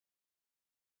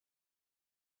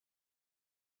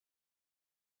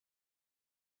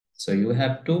So you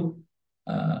have to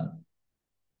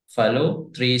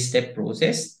follow 3-step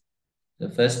process. The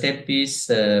first step is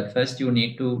first you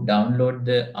need to download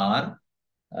the R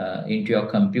into your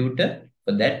computer.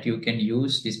 For that, you can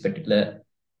use this particular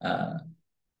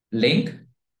link.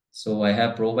 So I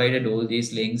have provided all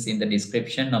these links in the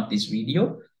description of this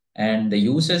video, and the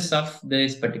uses of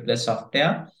this particular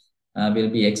software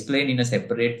will be explained in a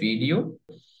separate video.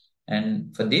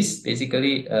 And for this,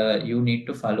 basically, you need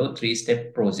to follow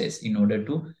 3-step process in order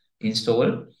to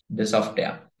install the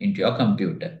software into your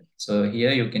computer. So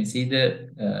here you can see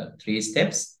the 3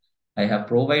 steps. I have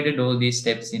provided all these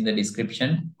steps in the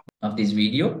description of this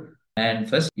video. And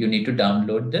first, you need to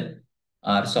download the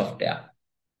R software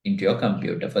into your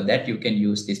computer. For that, you can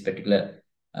use this particular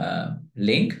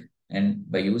link. And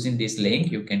by using this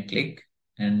link, you can click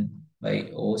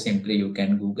or simply you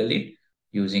can Google it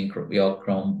using your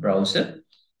Chrome browser.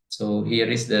 So here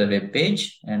is the web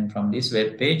page, and from this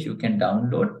web page you can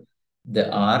download the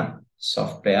R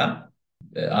software.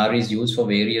 R is used for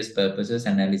various purposes,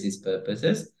 analysis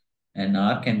purposes, and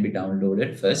R can be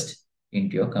downloaded first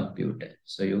into your computer.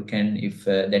 So you can, if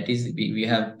that is, we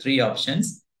have 3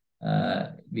 options,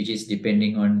 which is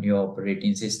depending on your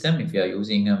operating system. If you are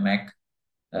using a Mac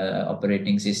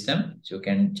operating system, so you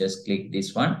can just click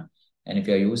this one. And if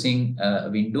you are using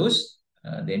Windows,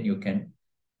 then you can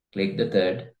click the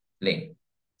 3rd link.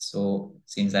 So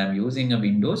since I'm using a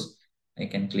Windows, I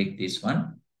can click this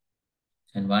one.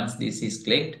 And once this is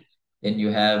clicked, then you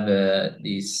have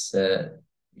this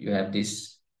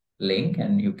link,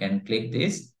 and you can click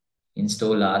this,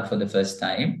 install R for the first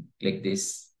time. Click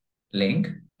this link,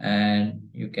 and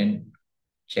you can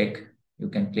check, you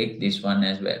can click this one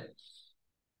as well.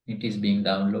 It is being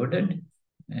downloaded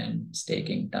and it's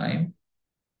taking time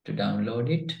to download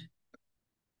it.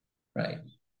 Right,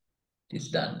 it's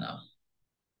done now.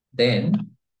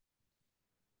 Then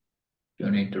you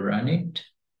need to run it.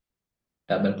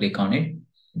 Double click on it,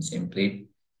 and simply,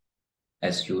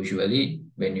 as usually,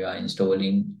 when you are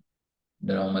installing,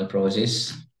 the normal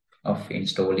process of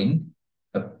installing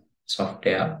a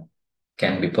software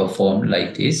can be performed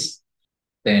like this.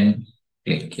 Then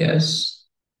click yes.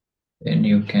 Then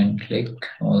you can click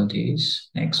all these,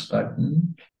 next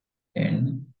button.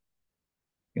 Then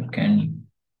you can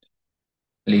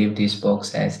leave this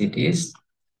box as it is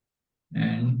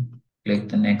and click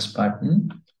the next button.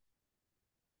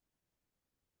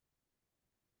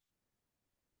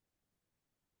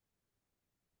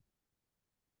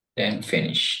 Then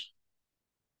finish.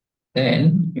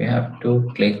 Then you have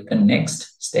to click the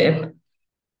next step.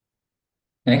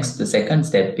 Next, the second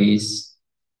step is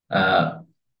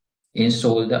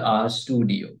install the R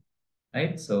Studio,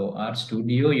 right? So R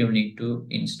Studio you need to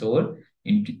install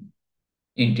into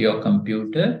your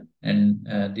computer, and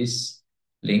this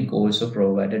link also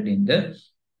provided in the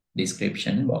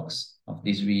description box of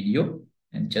this video,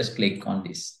 and just click on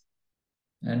this.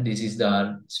 And this is the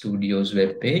R Studio's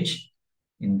web page.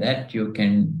 In that you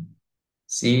can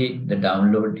see the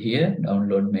download here,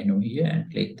 download menu here,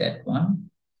 and click that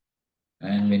one.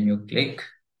 And when you click,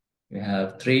 you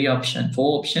have 4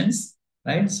 options,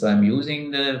 right? So I'm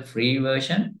using the free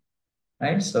version,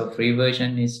 right? So free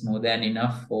version is more than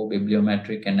enough for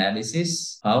bibliometric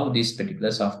analysis. How this particular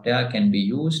software can be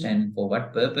used and for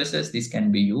what purposes this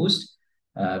can be used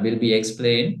will be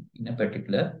explained in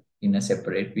a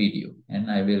separate video. And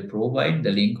I will provide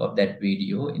the link of that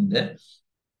video in the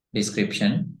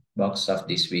description box of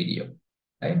this video,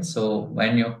 right? So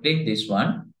when you click this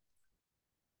one,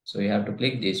 so you have to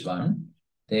click this one,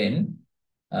 then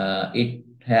it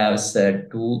has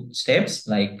 2 steps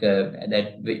like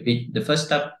that. The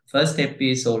first step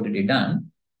is already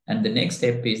done, and the next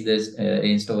step is this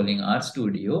installing R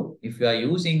Studio. If you are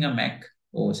using a Mac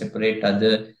or separate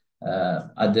other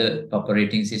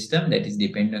operating system that is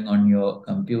depending on your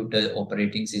computer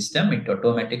operating system, it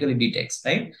automatically detects,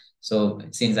 right? So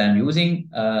since I'm using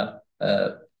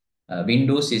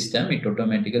Windows system, it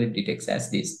automatically detects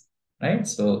as this, right?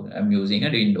 So I'm using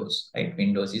a Windows, right?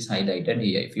 Windows is highlighted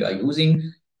here. If you are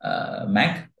using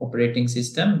Mac operating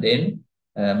system, then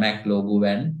Mac logo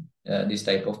and this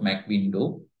type of Mac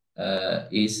window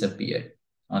is appeared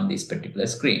on this particular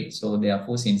screen. So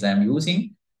therefore, since I'm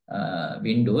using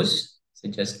Windows, so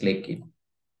just click it.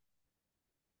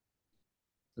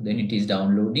 So then it is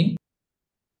downloading.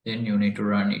 Then you need to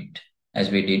run it as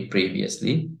we did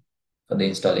previously for the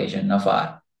installation of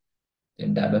R.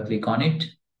 Then double click on it.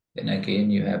 Then again,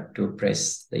 you have to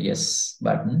press the yes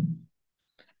button.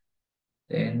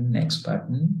 Then next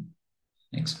button,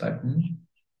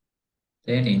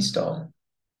 then install.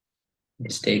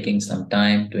 It's taking some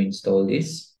time to install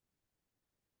this.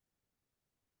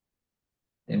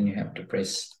 then you have to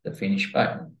press the finish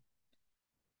button.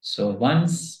 So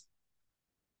once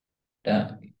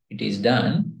it is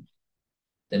done,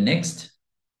 the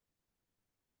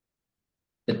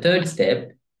third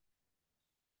step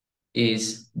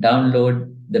is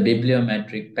download the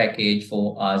bibliometric package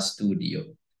for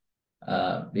RStudio.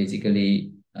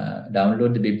 Basically,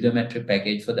 download the bibliometric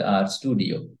package for the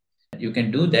RStudio. You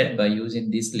can do that by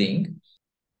using this link.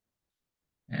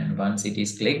 And once it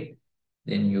is clicked,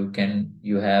 then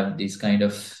you have this kind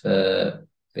of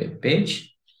web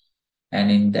page. And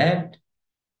in that,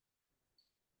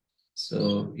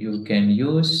 so you can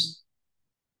use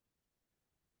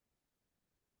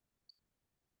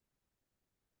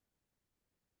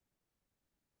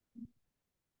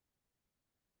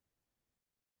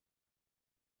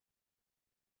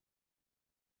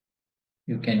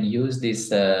this,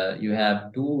 you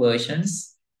have two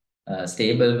versions,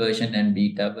 stable version and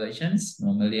beta versions.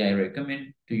 Normally, I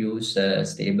recommend to use a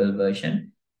stable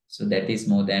version. So that is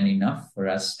more than enough for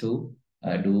us to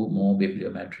do more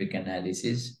bibliometric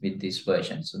analysis with this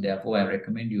version. So therefore, I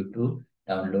recommend you to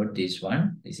download this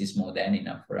one. This is more than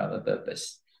enough for our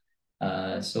purpose.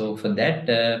 So for that,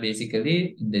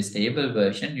 basically, in the stable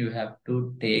version, you have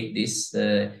to take this.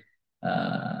 You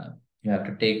have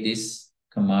to take this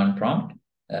command prompt.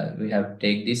 We have to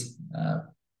take this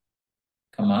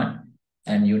command,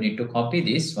 and you need to copy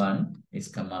this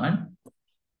command,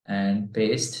 and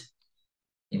paste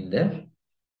in the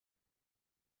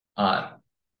R.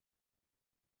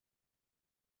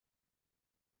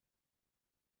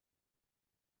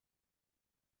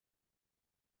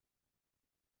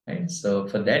 Right? So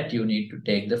for that, you need to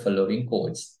take the following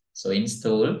codes. So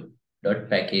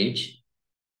install.package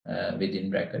within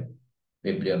bracket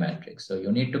bibliometrix. So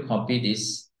you need to copy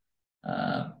this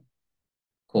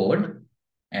code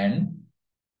and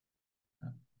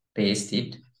paste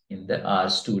it in the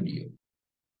RStudio.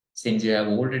 Since you have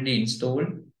already installed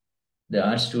the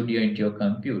RStudio into your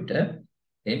computer,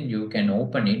 then you can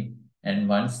open it. And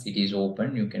once it is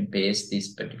open, you can paste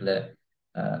this particular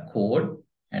code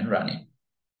and run it.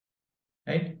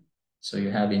 Right? So you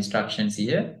have instructions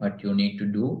here, what you need to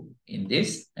do in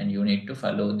this, and you need to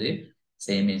follow the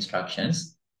same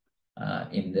instructions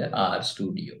in the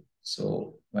RStudio.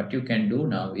 So what you can do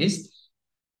now is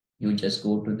you just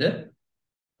go to the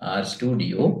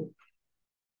RStudio,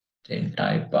 then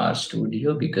type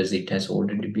RStudio because it has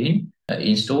already been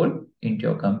installed into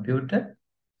your computer.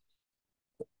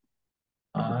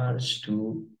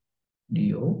 RStudio.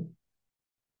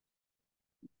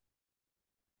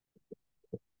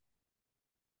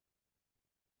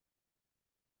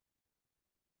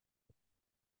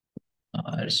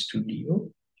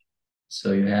 RStudio.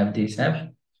 So you have this app.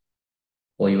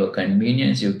 For your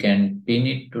convenience, you can pin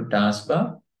it to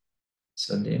taskbar.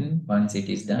 So then once it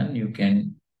is done, you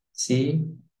can see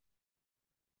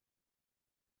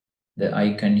the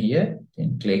icon here,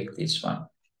 then click this one.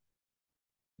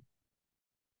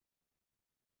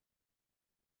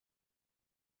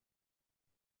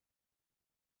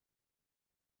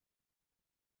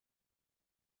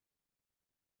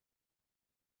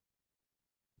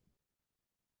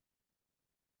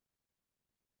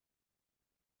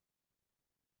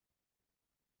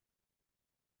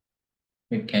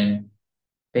 You can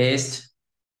paste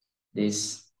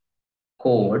this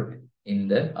code in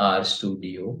the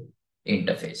RStudio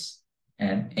interface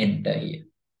and enter here.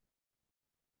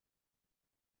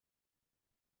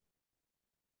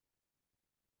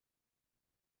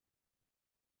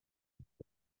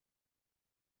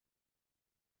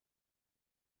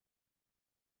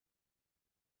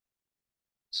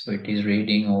 So it is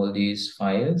reading all these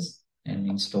files and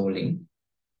installing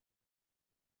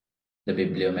the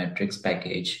bibliometrics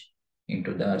package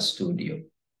into the RStudio.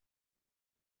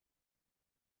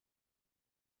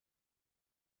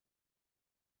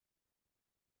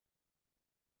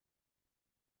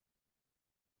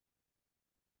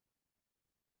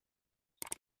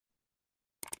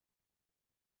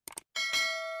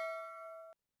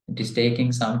 It is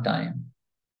taking some time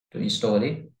to install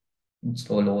it,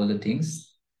 install all the things.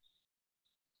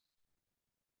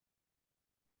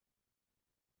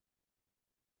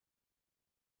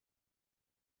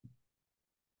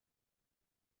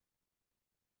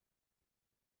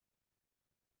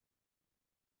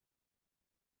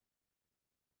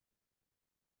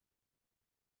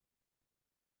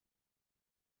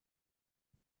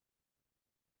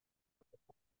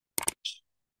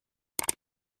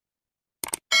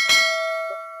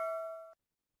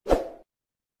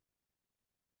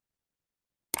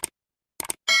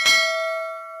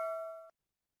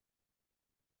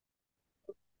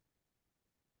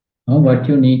 Now what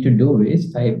you need to do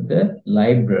is type the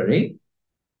library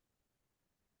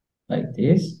like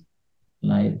this,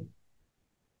 like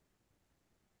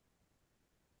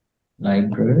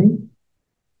library.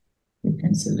 You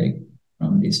can select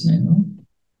from this menu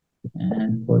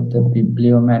and put the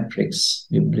bibliometrix,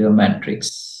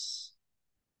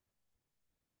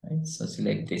 right? So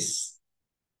select this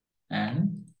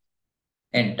and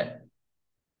enter.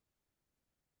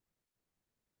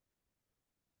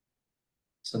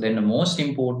 So then the most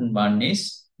important one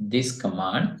is this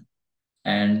command,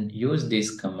 and use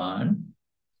this command,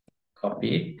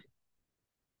 copy it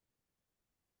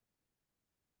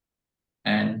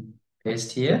and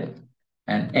paste here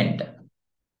and enter.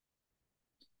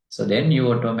 So then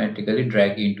you automatically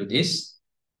drag into this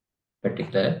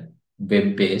particular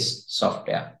web-based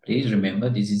software. Please remember,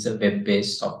 this is a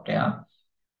web-based software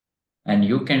and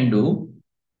you can do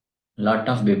a lot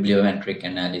of bibliometric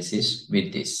analysis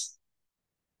with this.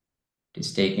 It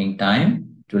is taking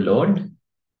time to load.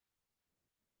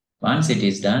 Once it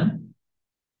is done,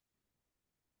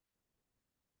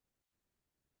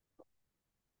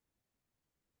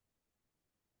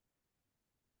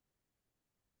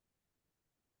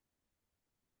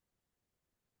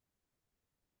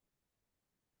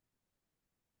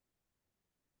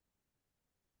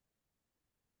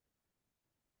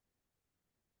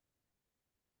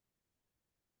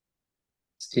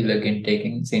 still again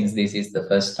taking, since this is the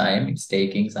first time, it's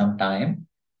taking some time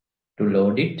to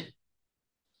load it.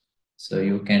 So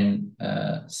you can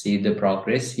see the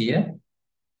progress here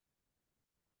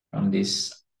from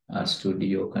this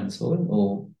Studio console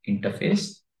or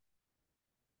interface.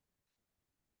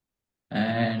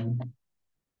 And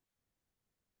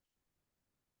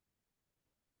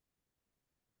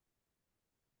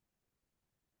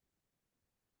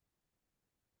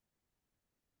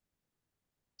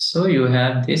so you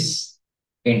have this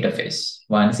interface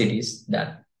once it is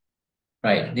done.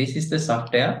 Right, this is the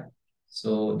software.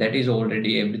 So that is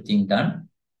already everything done.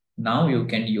 Now you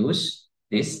can use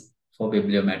this for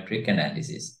bibliometric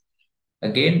analysis.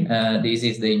 Again, this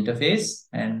is the interface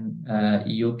and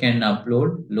you can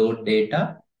load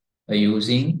data by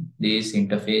using these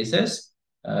interfaces.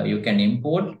 You can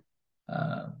import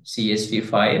CSV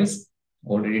files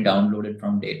already downloaded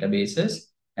from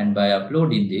databases, and by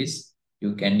uploading this,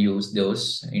 you can use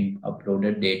those in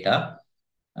uploaded data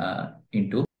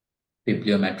into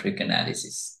bibliometric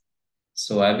analysis.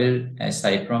 So I will, as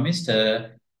I promised, I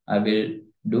will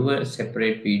do a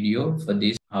separate video for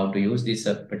this, how to use this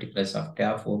particular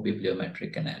software for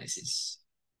bibliometric analysis.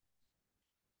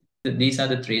 These are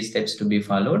the 3 steps to be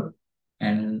followed.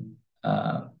 And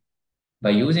by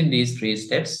using these 3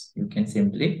 steps, you can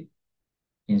simply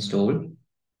install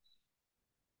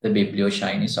the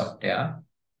Biblioshiny software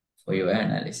for your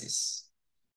analysis.